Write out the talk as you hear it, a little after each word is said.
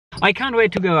I can't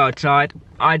wait to go outside.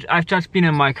 I've just been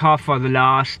in my car for the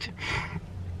last,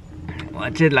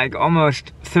 what's it, like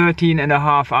almost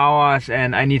 13.5 hours,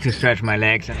 and I need to stretch my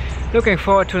legs. Looking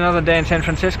forward to another day in San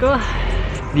Francisco.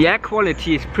 The air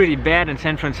quality is pretty bad in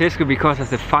San Francisco because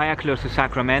of the fire close to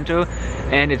Sacramento,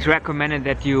 and it's recommended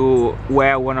that you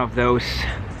wear one of those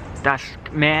dust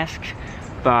masks.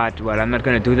 But well, I'm not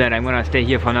gonna do that. I'm gonna stay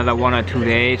here for another 1 or 2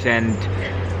 days, and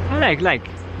like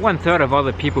 1/3 of all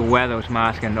the people wear those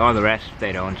masks and all the rest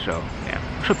they don't, so yeah,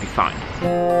 should be fine.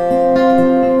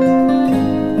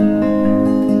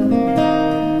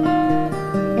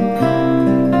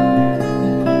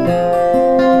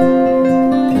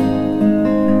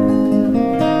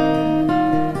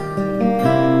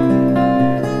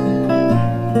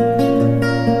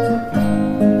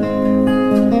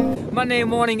 Monday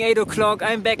morning, 8 o'clock,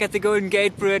 I'm back at the Golden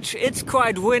Gate Bridge. It's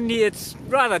quite windy, it's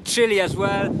rather chilly as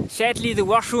well. Sadly, the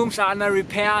washrooms are under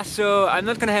repair, so I'm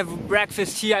not gonna have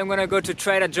breakfast here. I'm gonna go to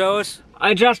Trader Joe's.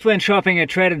 I just went shopping at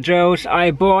Trader Joe's.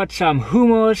 I bought some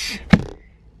hummus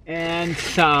and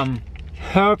some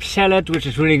herb salad, which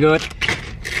is really good.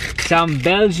 Some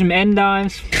Belgian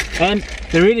endives, and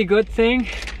the really good thing,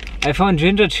 I found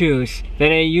ginger juice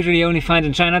that I usually only find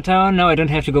in Chinatown. Now I don't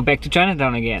have to go back to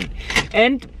Chinatown again.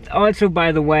 And also,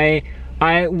 by the way,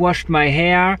 I washed my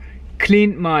hair,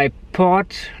 cleaned my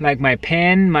pot, like my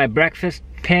pan, my breakfast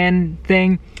pan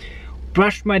thing,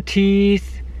 brushed my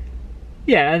teeth.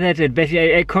 Yeah, that's it.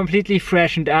 Basically, I completely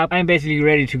freshened up. I'm basically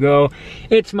ready to go.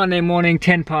 It's Monday morning,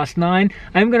 9:10.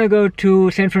 I'm gonna go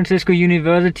to San Francisco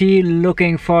University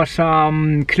looking for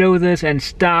some clothes and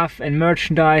stuff and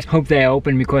merchandise. Hope they're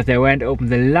open because they weren't open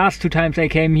the last 2 times I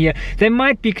came here. They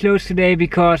might be closed today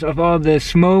because of all the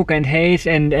smoke and haze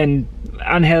and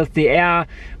unhealthy air.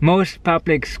 Most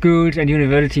public schools and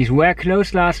universities were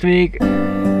closed last week.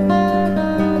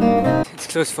 It's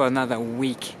closed for another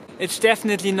week. It's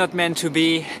definitely not meant to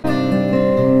be.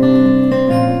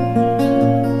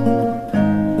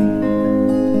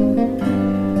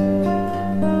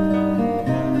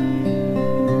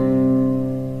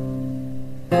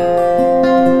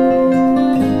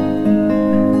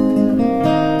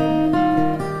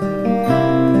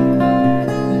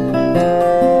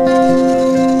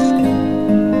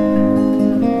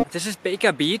 This is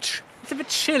Baker Beach. It's a bit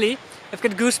chilly. I've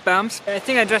got goosebumps. I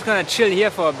think I'm just gonna chill here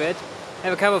for a bit.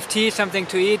 Have a cup of tea, something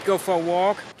to eat, go for a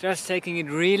walk. Just taking it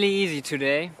really easy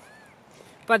today.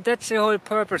 But that's the whole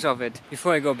purpose of it.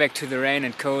 Before I go back to the rain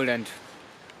and cold and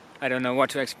I don't know what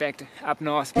to expect up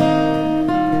north.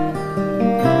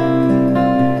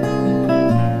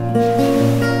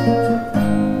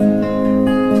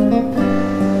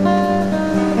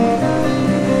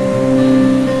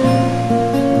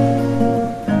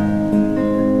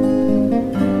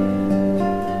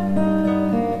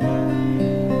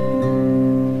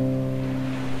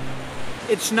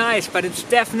 It's nice, but it's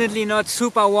definitely not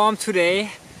super warm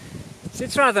today.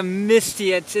 It's rather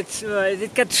misty.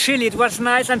 It got chilly. It was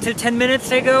nice until 10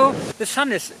 minutes ago. The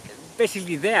sun is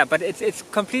basically there, but it's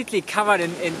completely covered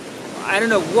in I don't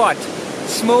know what.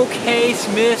 Smoke, haze,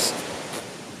 mist,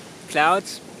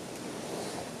 clouds.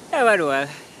 Yeah, but well.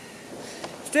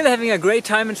 Still having a great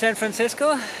time in San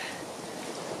Francisco.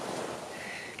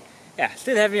 Yeah,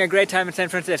 still having a great time in San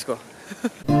Francisco.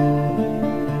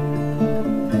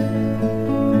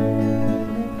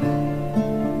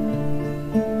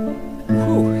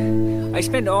 I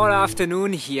spent all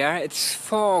afternoon here. It's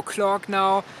 4 o'clock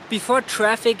now. Before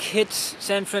traffic hits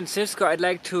San Francisco, I'd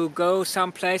like to go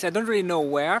someplace. I don't really know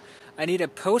where. I need a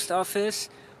post office,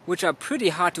 which are pretty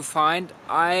hard to find.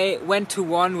 I went to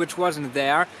one which wasn't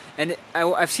there, and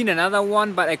I've seen another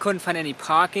one, but I couldn't find any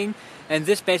parking. And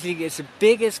this basically is the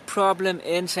biggest problem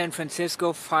in San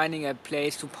Francisco, finding a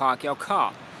place to park your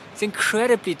car. It's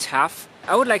incredibly tough.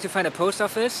 I would like to find a post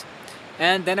office.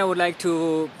 And then I would like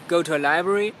to go to a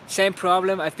library. Same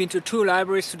problem. I've been to 2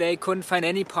 libraries today, couldn't find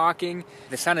any parking.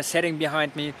 The sun is setting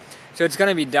behind me, so it's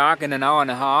gonna be dark in an hour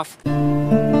and a half.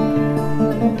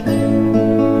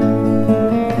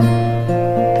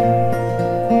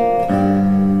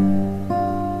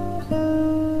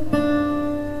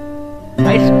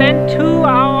 I spent 2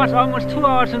 hours, almost 2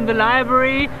 hours in the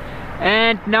library,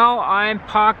 and now I'm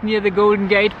parked near the Golden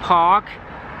Gate Park.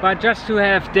 But just to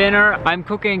have dinner, I'm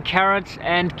cooking carrots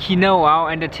and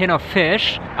quinoa and a tin of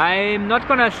fish. I'm not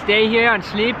gonna stay here and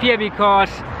sleep here because,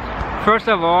 first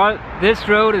of all, this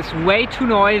road is way too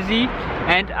noisy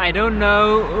and I don't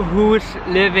know who's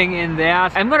living in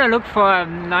there. I'm gonna look for a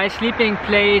nice sleeping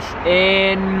place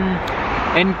in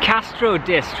Castro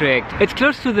district. It's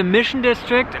close to the Mission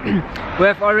district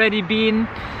where I've already been.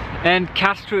 And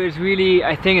Castro is really,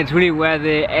 I think it's really where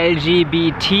the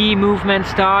LGBT movement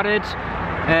started.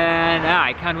 And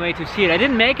I can't wait to see it. I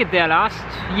didn't make it there last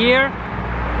year,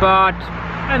 but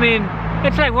I mean,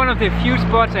 it's like one of the few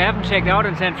spots I haven't checked out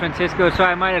in San Francisco, so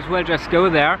I might as well just go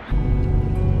there.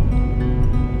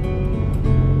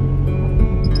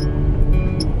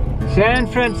 San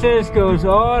Francisco's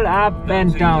all up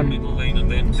and down. Take the middle lane and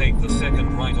then take the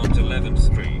second right onto 11th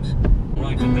Street.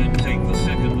 Right and then take the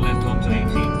second left onto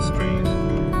 18th Street.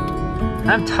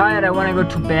 I'm tired, I want to go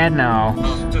to bed now.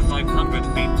 After 500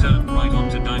 feet turn right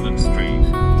onto Diamond Street.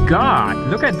 God,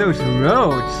 look at those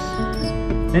roads.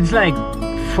 It's like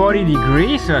 40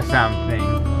 degrees or something.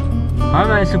 How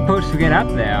am I supposed to get up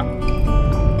there?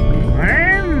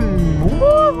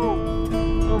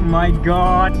 Oh my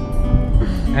god.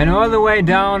 And all the way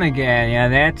down again, yeah,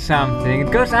 that's something.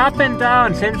 It goes up and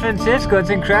down, San Francisco, it's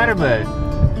incredible.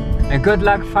 And good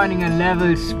luck finding a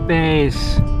level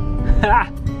space.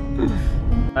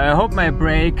 I hope my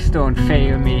brakes don't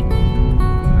fail me.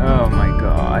 Oh my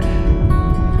god.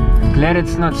 Glad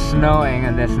it's not snowing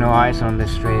and there's no ice on the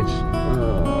streets.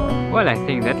 Well, I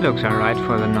think that looks alright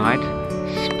for the night.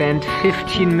 Spent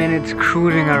 15 minutes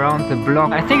cruising around the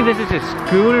block. I think this is a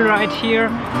school right here,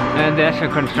 and there's a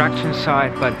construction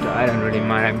site, but I don't really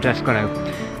mind. I'm just gonna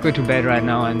go to bed right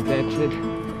now and that's it.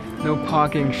 No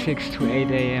parking 6 to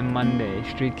 8 a.m. Monday,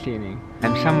 street cleaning.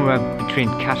 I'm somewhere between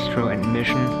Castro and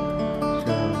Mission,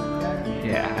 so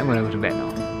yeah, I'm gonna go to bed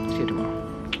now. See you tomorrow.